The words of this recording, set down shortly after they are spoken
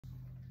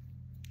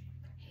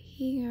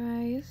Hey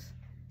guys,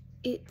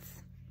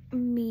 it's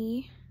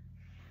me.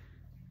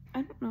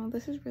 I don't know,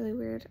 this is really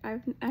weird.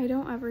 I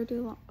don't ever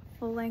do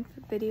full-length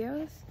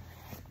videos,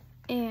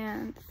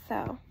 and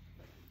so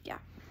yeah,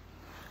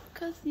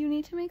 because you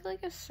need to make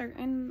like a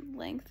certain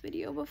length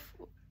video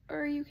before,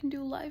 or you can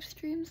do live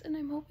streams, and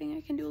I'm hoping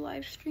I can do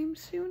live streams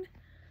soon.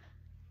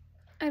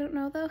 I don't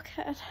know though,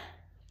 cause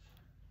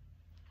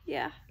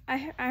yeah,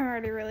 I'm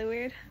already really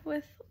weird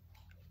with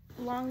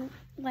long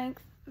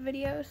length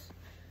videos.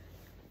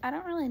 I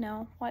don't really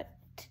know what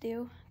to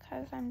do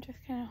because I'm just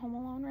kind of home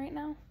alone right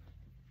now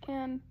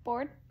and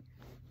bored.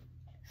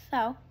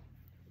 So,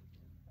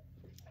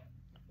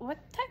 what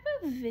type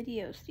of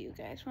videos do you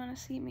guys want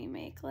to see me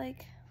make?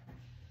 Like,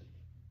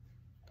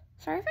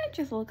 sorry if I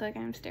just look like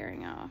I'm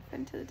staring off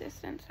into the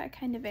distance. I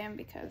kind of am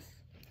because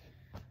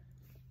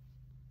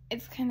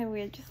it's kind of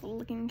weird just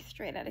looking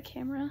straight at a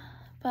camera.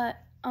 But,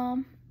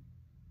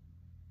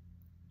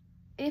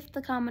 if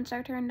the comments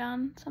are turned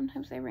on,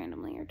 sometimes they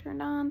randomly are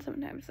turned on,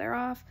 sometimes they're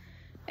off.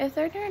 If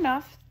they're turned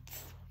off,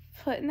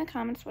 put in the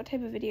comments what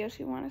type of videos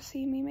you want to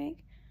see me make.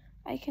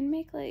 I can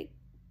make like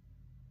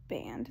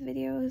band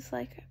videos,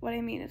 like what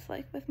I mean is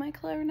like with my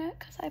clarinet,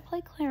 because I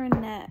play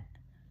clarinet,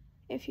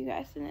 if you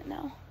guys didn't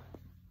know.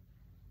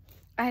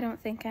 I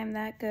don't think I'm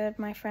that good.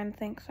 My friend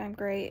thinks I'm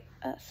great,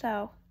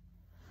 so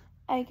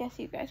I guess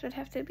you guys would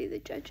have to be the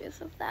judges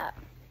of that.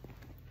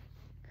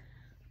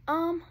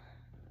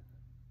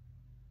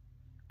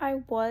 I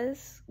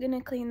was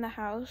gonna clean the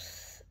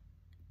house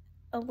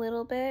a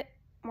little bit,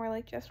 more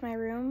like just my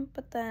room,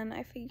 but then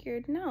I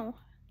figured no,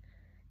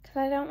 because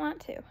I don't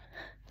want to.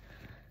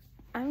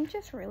 I'm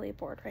just really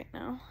bored right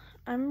now.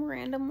 I'm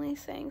randomly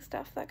saying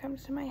stuff that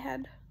comes to my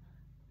head.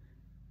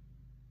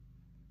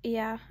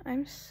 Yeah,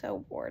 I'm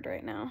so bored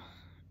right now.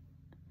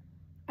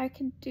 I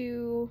could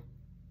do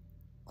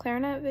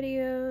clarinet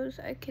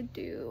videos, I could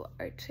do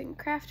arts and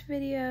craft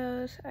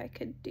videos, I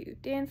could do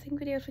dancing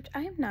videos, which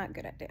I am not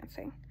good at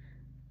dancing.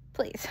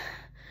 Please.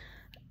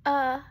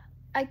 I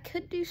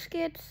could do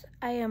skits.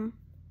 I am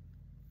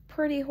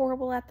pretty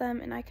horrible at them,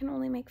 and I can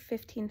only make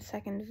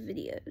 15-second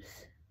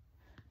videos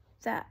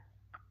that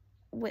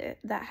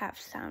have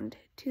sound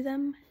to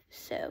them.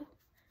 So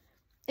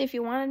if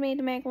you wanted me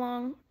to make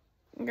longer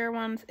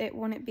ones, it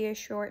wouldn't be as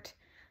short,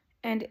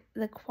 and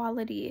the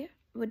quality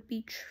would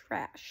be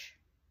trash.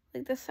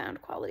 Like, the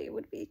sound quality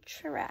would be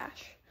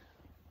trash.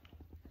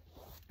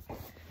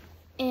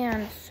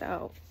 And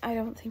so I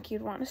don't think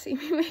you'd want to see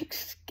me make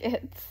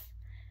skits,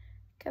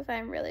 because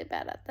I'm really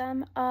bad at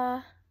them.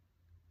 I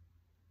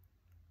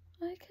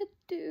could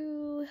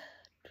do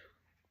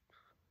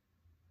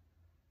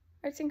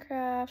arts and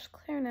crafts,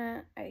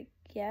 clarinet, I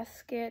guess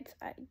skits,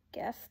 I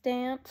guess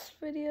dance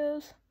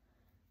videos.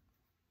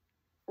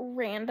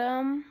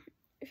 Random.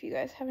 If you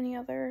guys have any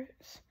others,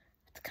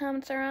 if the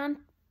comments are on,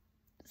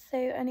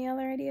 say any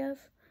other ideas.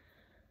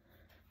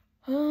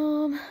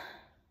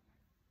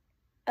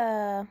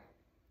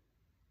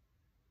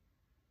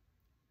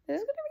 This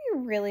is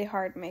gonna be really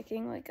hard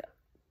making like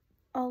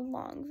a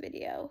long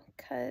video,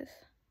 because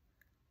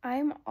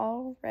I'm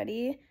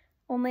already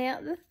only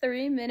at the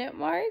 3-minute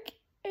mark,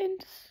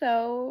 and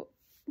so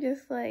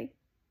just like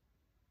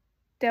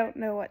don't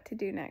know what to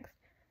do next.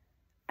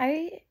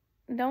 I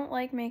don't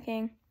like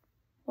making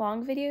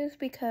long videos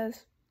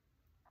because,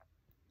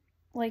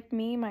 like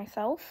me,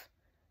 myself,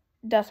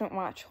 doesn't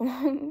watch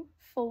long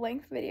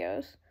full-length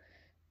videos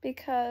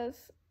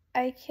because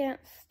I can't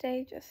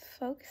stay just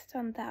focused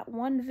on that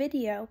one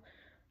video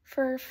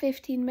for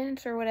 15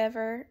 minutes or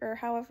whatever, or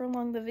however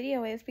long the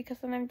video is, because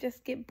then I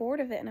just get bored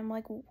of it, and I'm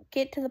like,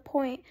 get to the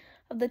point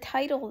of the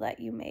title that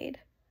you made,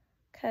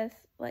 because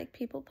like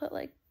people put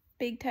like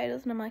big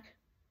titles, and I'm like,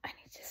 I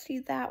need to see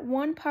that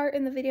one part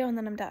in the video, and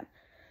then I'm done.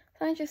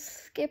 So I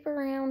just skip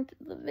around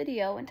the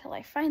video until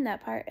I find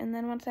that part, and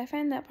then once I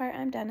find that part,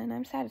 I'm done, and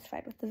I'm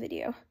satisfied with the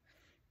video.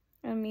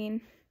 I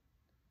mean,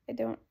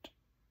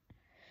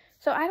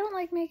 So I don't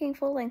like making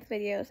full-length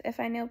videos if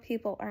I know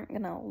people aren't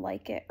gonna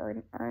like it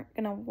or aren't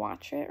gonna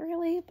watch it,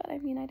 really. But I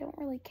mean, I don't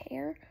really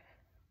care.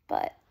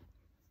 But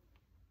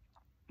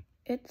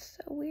it's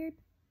so weird,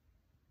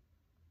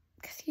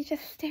 because you're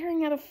just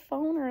staring at a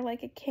phone or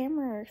like a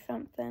camera or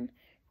something,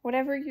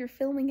 whatever you're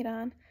filming it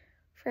on,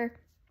 for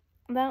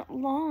that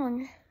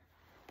long.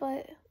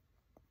 But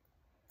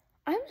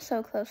I'm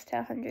so close to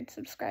 100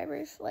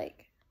 subscribers.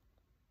 Like,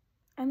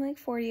 I'm like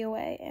 40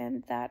 away,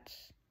 and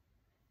that's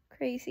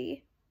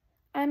crazy.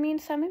 I mean,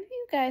 some of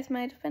you guys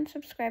might have been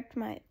subscribed to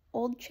my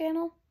old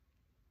channel.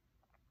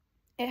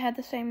 It had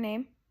the same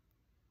name.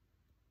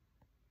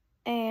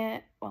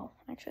 And, well,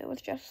 actually it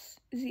was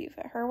just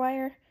Ziva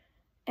Herwire.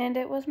 And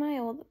it was my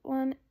old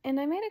one. And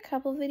I made a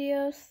couple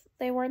videos.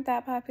 They weren't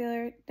that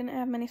popular, didn't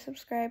have many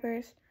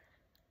subscribers.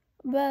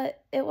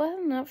 But it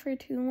wasn't up for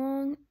too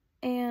long,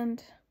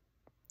 and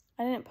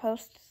I didn't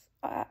post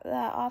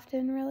that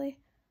often, really.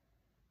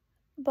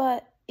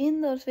 But in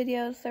those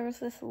videos, there was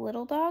this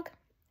little dog,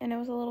 and it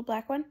was a little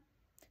black one,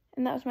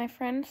 and that was my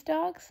friend's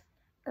dog.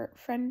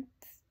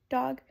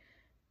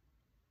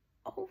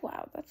 Oh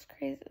wow, that's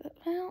crazy.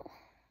 Well,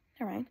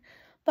 never mind.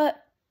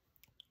 But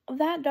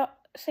that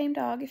same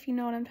dog, if you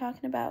know what I'm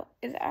talking about,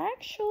 is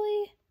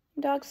actually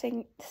dog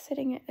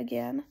sitting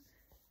again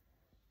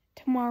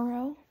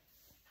tomorrow.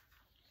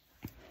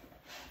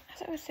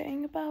 As I was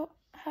saying about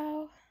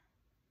how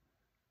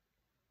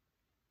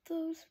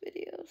those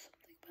videos,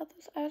 something about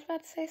those. I was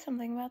about to say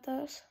something about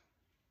those.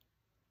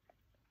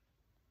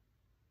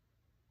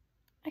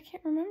 I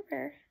can't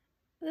remember.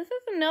 This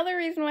is another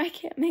reason why I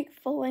can't make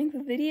full-length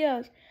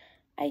videos.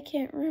 I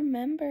can't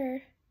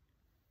remember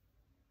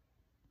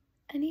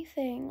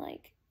anything,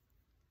 like,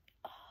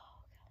 oh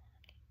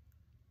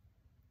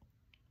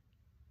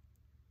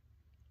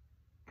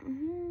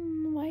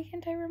god. Why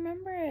can't I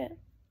remember it?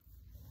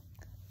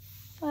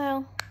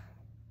 Well,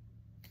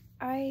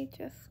 I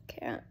just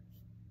can't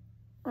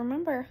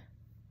remember.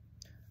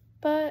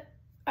 But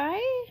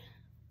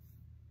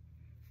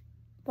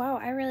wow,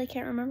 I really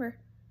can't remember.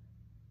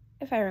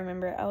 If I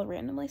remember it, I'll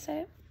randomly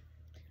say it.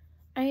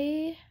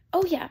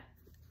 Oh yeah,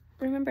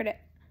 remembered it.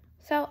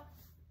 So,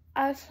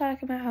 I was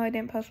talking about how I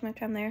didn't post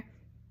much on there.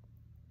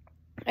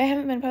 I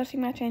haven't been posting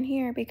much in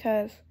here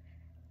because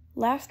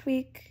last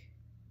week,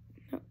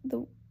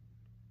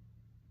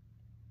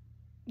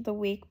 the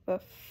week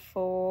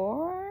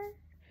before,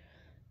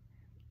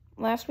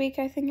 last week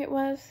I think it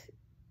was,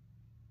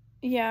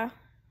 yeah,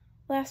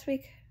 last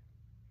week,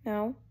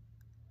 no,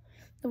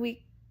 1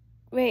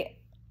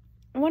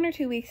 or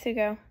 2 weeks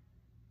ago,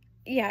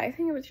 yeah, I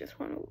think it was just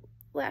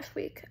last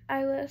week,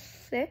 I was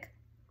sick,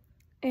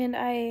 and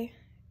I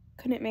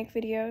couldn't make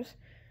videos,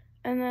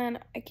 and then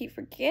I keep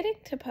forgetting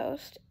to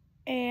post,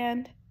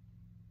 and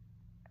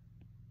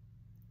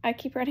I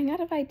keep running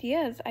out of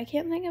ideas. I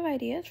can't think of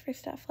ideas for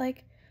stuff.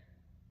 Like,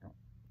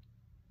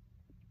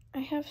 I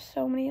have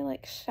so many,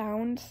 like,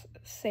 sounds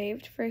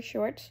saved for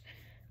shorts,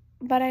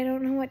 but I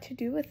don't know what to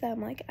do with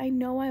them. Like, I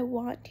know I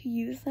want to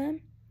use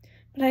them,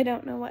 but I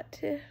don't know what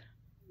to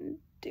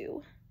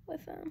do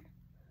with them.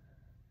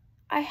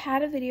 I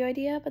had a video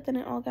idea, but then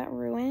it all got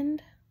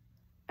ruined.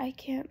 I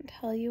can't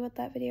tell you what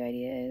that video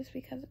idea is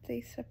because it's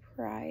a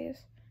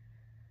surprise.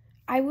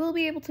 I will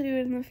be able to do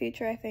it in the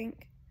future, I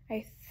think.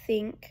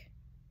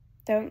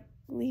 Don't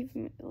leave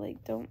me,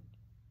 like, don't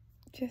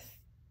just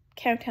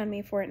count on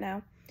me for it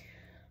now.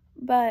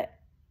 But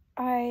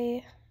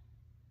I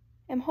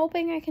am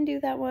hoping I can do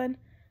that one.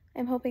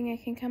 I'm hoping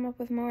I can come up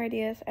with more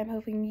ideas. I'm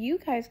hoping you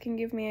guys can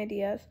give me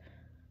ideas.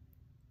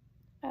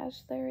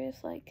 As there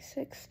is like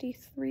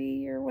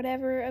 63 or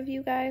whatever of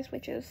you guys,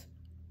 which is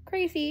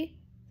crazy.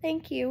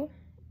 Thank you.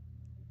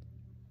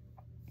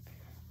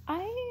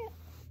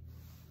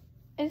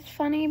 It's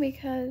funny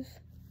because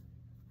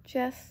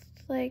just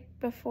like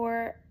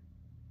before,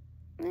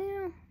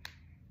 I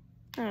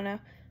don't know,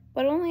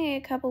 but only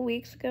a couple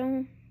weeks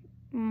ago,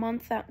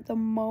 month at the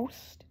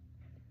most,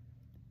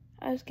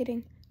 I was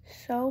getting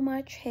so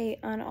much hate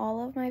on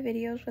all of my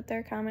videos with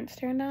their comments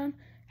turned on.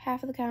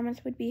 Half of the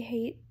comments would be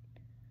hate,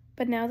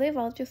 but now they've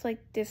all just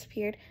like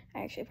disappeared.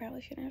 I actually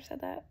probably shouldn't have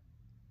said that.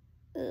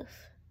 Ugh.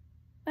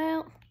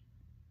 Well,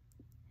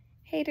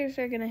 haters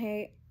are gonna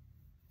hate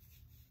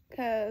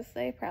because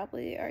they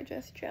probably are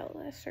just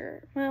jealous,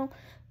 or, well,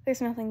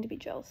 there's nothing to be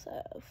jealous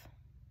of.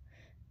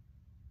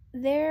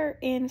 They're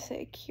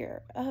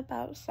insecure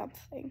about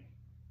something,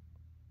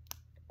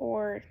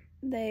 or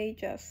they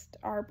just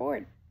are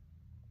bored.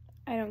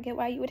 I don't get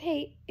why you would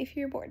hate if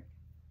you're bored.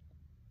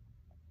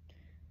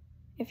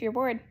 If you're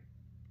bored,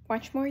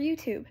 watch more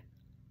YouTube.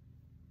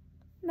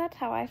 That's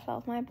how I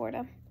solve my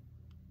boredom.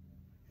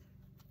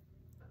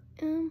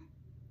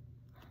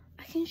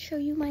 I can show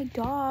you my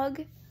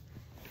dog.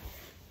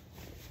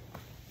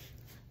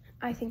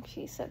 I think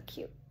she's so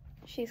cute.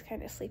 She's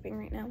kind of sleeping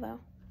right now, though.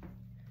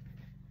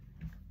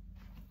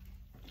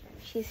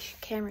 She's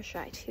camera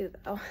shy, too,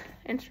 though.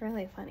 It's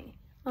really funny.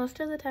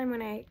 Most of the time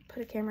when I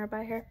put a camera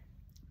by her,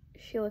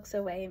 she looks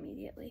away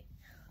immediately.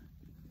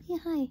 Yeah,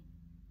 hi.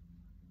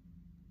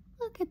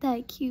 Look at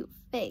that cute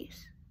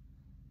face.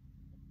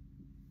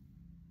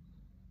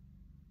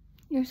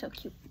 You're so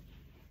cute.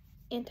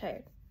 And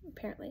tired,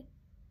 apparently.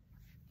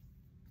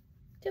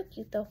 So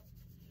cute, though.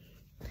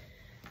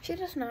 She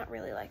does not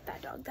really like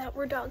that dog that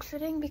we're dog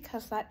sitting,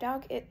 because that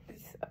dog is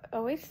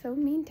always so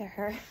mean to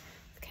her.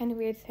 It's kind of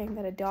weird saying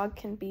that a dog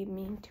can be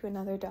mean to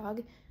another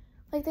dog.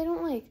 Like, they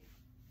don't, like,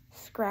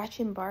 scratch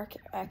and bark.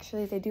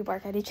 Actually, they do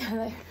bark at each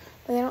other,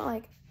 but they don't,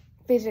 like,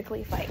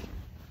 physically fight.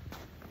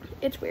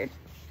 It's weird.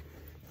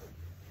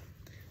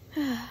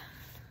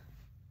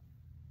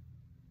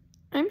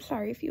 I'm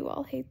sorry if you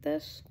all hate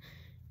this.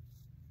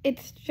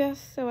 It's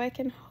just so I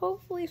can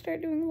hopefully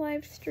start doing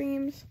live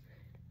streams,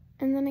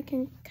 and then I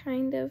can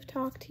kind of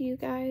talk to you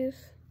guys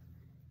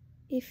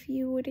if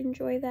you would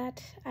enjoy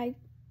that. I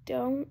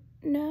don't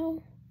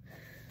know.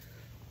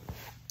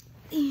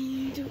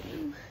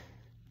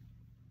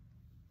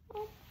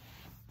 Oh,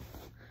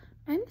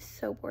 I'm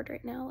so bored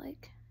right now.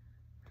 Like,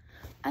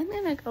 I'm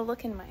gonna go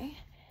look in my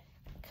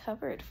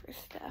cupboard for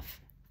stuff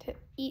to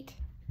eat,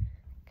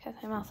 because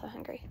I'm also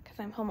hungry, because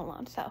I'm home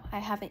alone, so I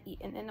haven't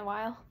eaten in a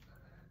while.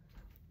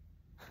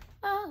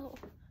 Oh,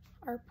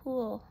 our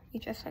pool. We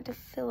just had to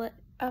fill it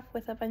up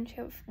with a bunch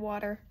of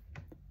water.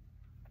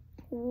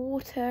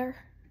 water.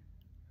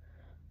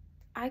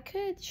 I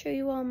could show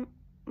you all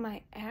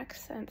my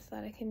accents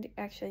that I can do.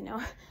 Actually,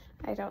 no,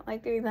 I don't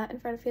like doing that in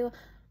front of people.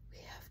 We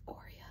have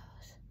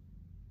Oreos.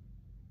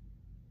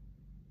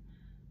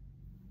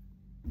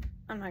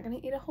 I'm not gonna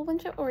eat a whole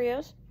bunch of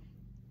Oreos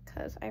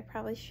because I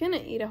probably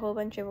shouldn't eat a whole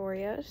bunch of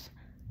Oreos.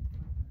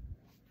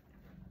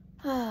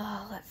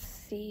 Oh, let's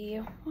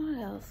see. What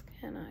else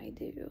can I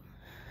do?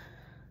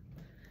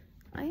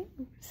 I'm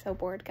so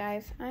bored,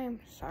 guys. I am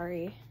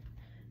sorry.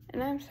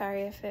 And I'm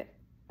sorry if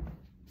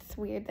it's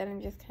weird that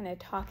I'm just kind of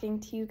talking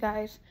to you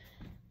guys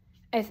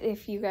as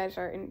if you guys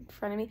are in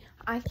front of me.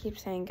 I keep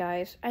saying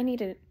guys. I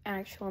need an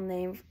actual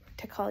name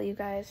to call you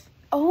guys.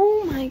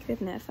 Oh my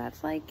goodness.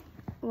 That's like,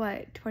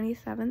 what,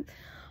 27th?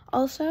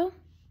 Also,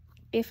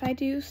 if I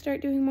do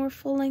start doing more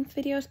full-length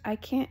videos, I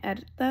can't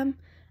edit them.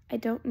 I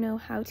don't know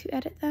how to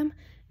edit them.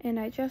 And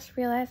I just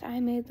realized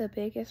I made the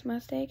biggest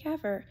mistake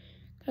ever.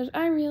 Because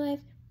I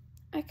realized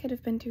I could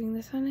have been doing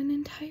this on an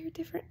entire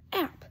different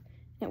app.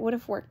 It would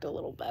have worked a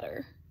little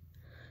better.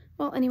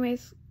 Well,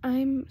 anyways,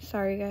 I'm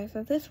sorry, guys,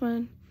 that this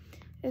one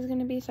is going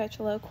to be such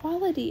low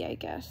quality, I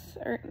guess.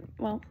 Or,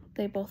 well,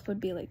 they both would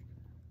be, like,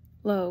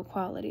 low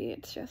quality.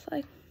 It's just,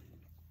 like,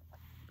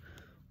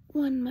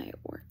 one might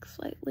work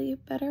slightly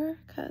better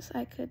because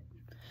I could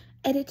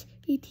edit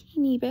a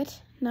teeny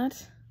bit.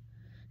 Not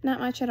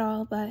much at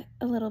all, but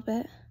a little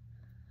bit.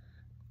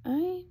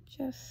 I'm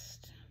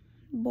just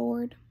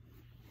bored.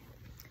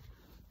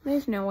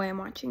 There's no way I'm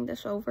watching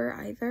this over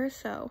either,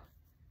 so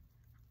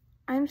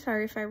I'm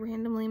sorry if I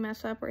randomly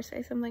mess up or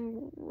say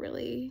something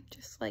really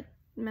just like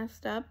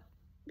messed up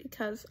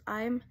because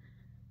I'm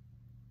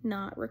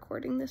not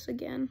recording this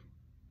again,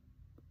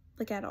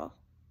 like at all.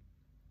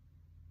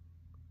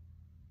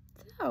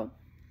 So,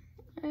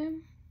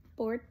 I'm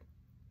bored.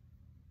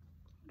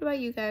 What about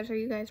you guys? Are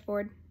you guys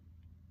bored?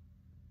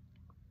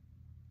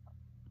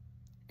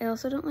 I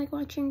also don't like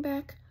watching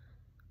back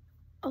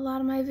a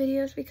lot of my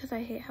videos because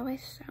I hate how I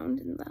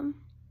sound in them.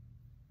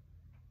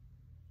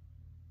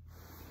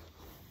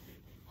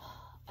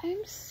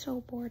 I'm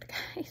so bored,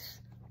 guys.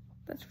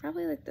 That's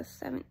probably like the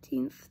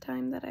 17th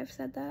time that I've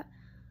said that.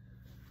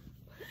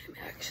 But I'm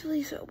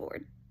actually so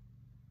bored.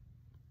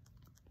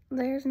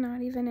 There's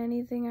not even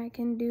anything I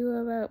can do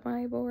about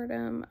my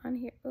boredom on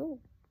here. Oh,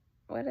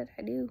 what did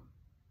I do?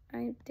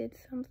 I did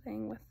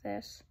something with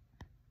this.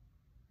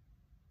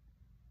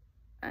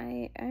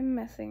 I'm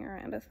messing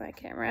around with my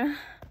camera.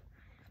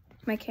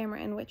 My camera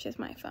in which is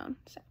my phone.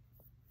 So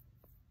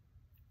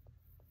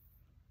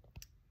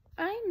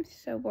I'm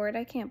so bored.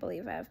 I can't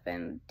believe I've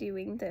been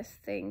doing this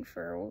thing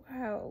for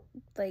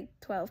like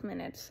 12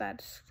 minutes.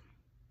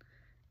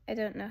 I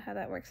don't know how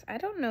that works. I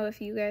don't know if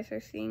you guys are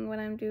seeing what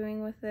I'm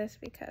doing with this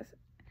because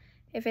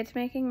if it's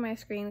making my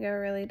screen go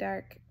really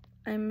dark,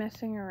 I'm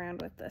messing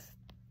around with this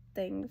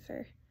things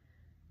or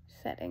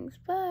settings,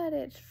 but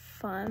it's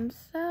fun.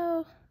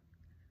 So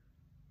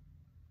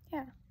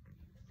yeah,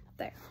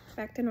 there,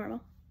 back to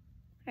normal.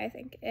 I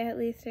think at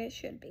least it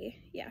should be.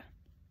 Yeah.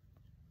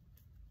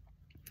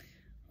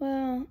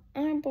 Well,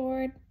 I'm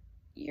bored.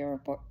 You're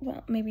bored.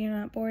 Well, maybe you're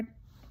not bored.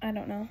 I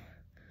don't know.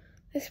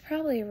 This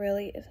probably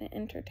really isn't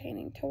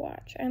entertaining to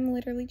watch. I'm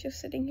literally just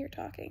sitting here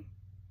talking.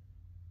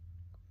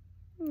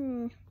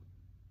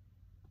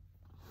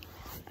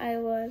 I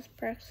was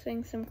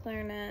practicing some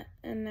clarinet,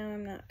 and now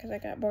I'm not because I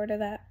got bored of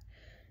that.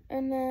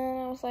 And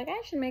then I was like,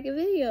 I should make a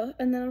video.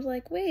 And then I was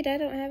like, wait, I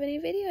don't have any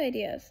video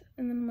ideas.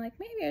 And then I'm like,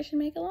 maybe I should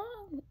make a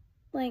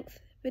long-length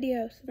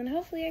video. So then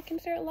hopefully I can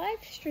start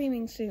live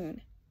streaming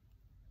soon.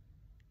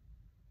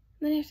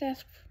 Then I have to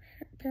ask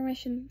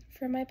permission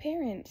from my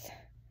parents.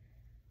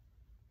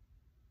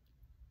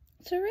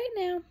 So right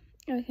now,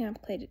 I have a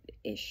complicated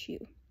issue.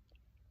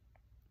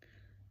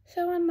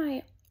 So on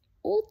my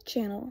old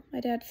channel, my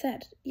dad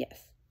said,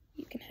 yes,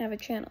 you can have a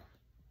channel.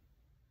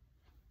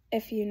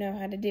 If you know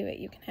how to do it,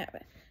 you can have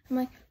it. I'm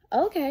like,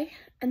 okay.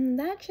 And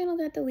that channel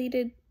got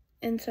deleted,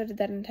 and so did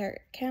that entire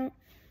account,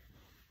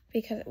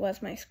 because it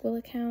was my school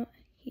account.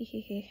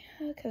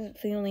 Because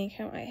it's the only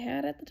account I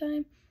had at the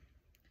time.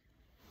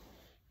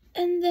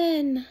 And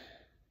then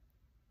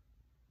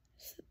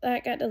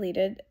that got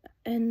deleted,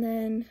 and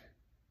then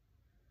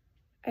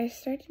I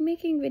started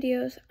making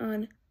videos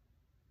on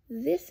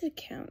this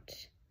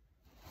account,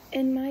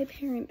 and my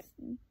parents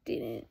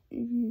didn't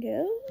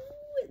know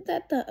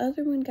that the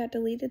other one got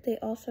deleted. They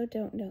also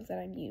don't know that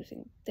I'm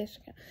using this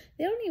account.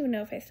 They don't even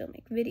know if I still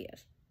make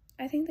videos.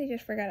 I think they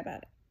just forgot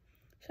about it.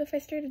 So if I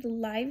started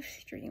live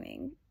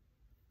streaming,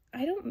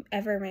 I don't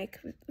ever make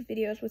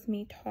videos with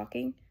me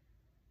talking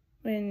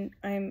when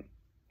I'm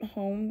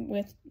home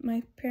with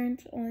my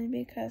parents, only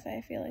because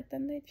I feel like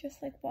then they'd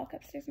just like walk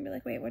upstairs and be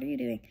like, wait, what are you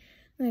doing?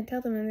 And I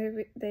tell them,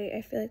 and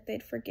I feel like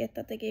they'd forget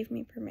that they gave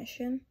me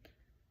permission.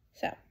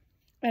 So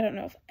I don't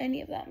know if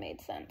any of that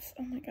made sense.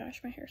 Oh my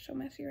gosh, my hair's so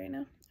messy right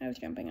now. I was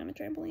jumping on a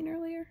trampoline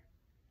earlier.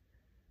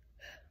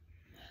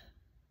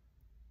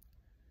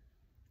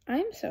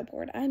 I'm so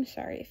bored. I'm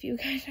sorry if you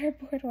guys are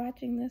bored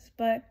watching this,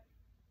 but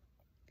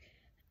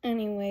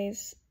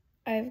anyways,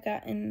 I've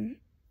gotten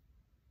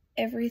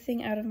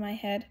everything out of my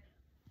head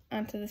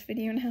onto this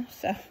video now,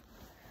 so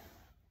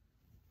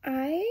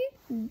I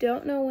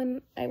don't know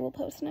when I will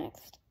post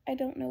next. I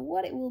don't know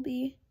what it will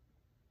be.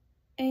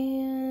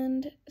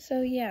 And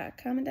so yeah,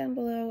 comment down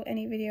below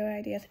any video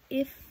ideas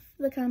if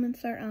the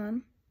comments are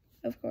on.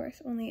 Of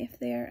course, only if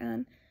they are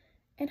on.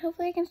 And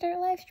hopefully I can start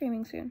live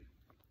streaming soon.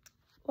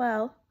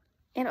 Well,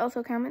 and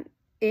also comment,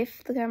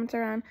 if the comments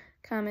are on,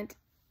 comment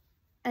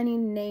any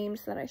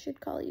names that I should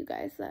call you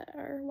guys that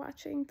are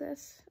watching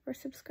this or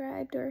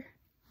subscribed or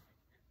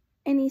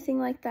anything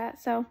like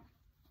that. So,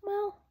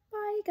 well,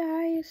 bye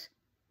guys.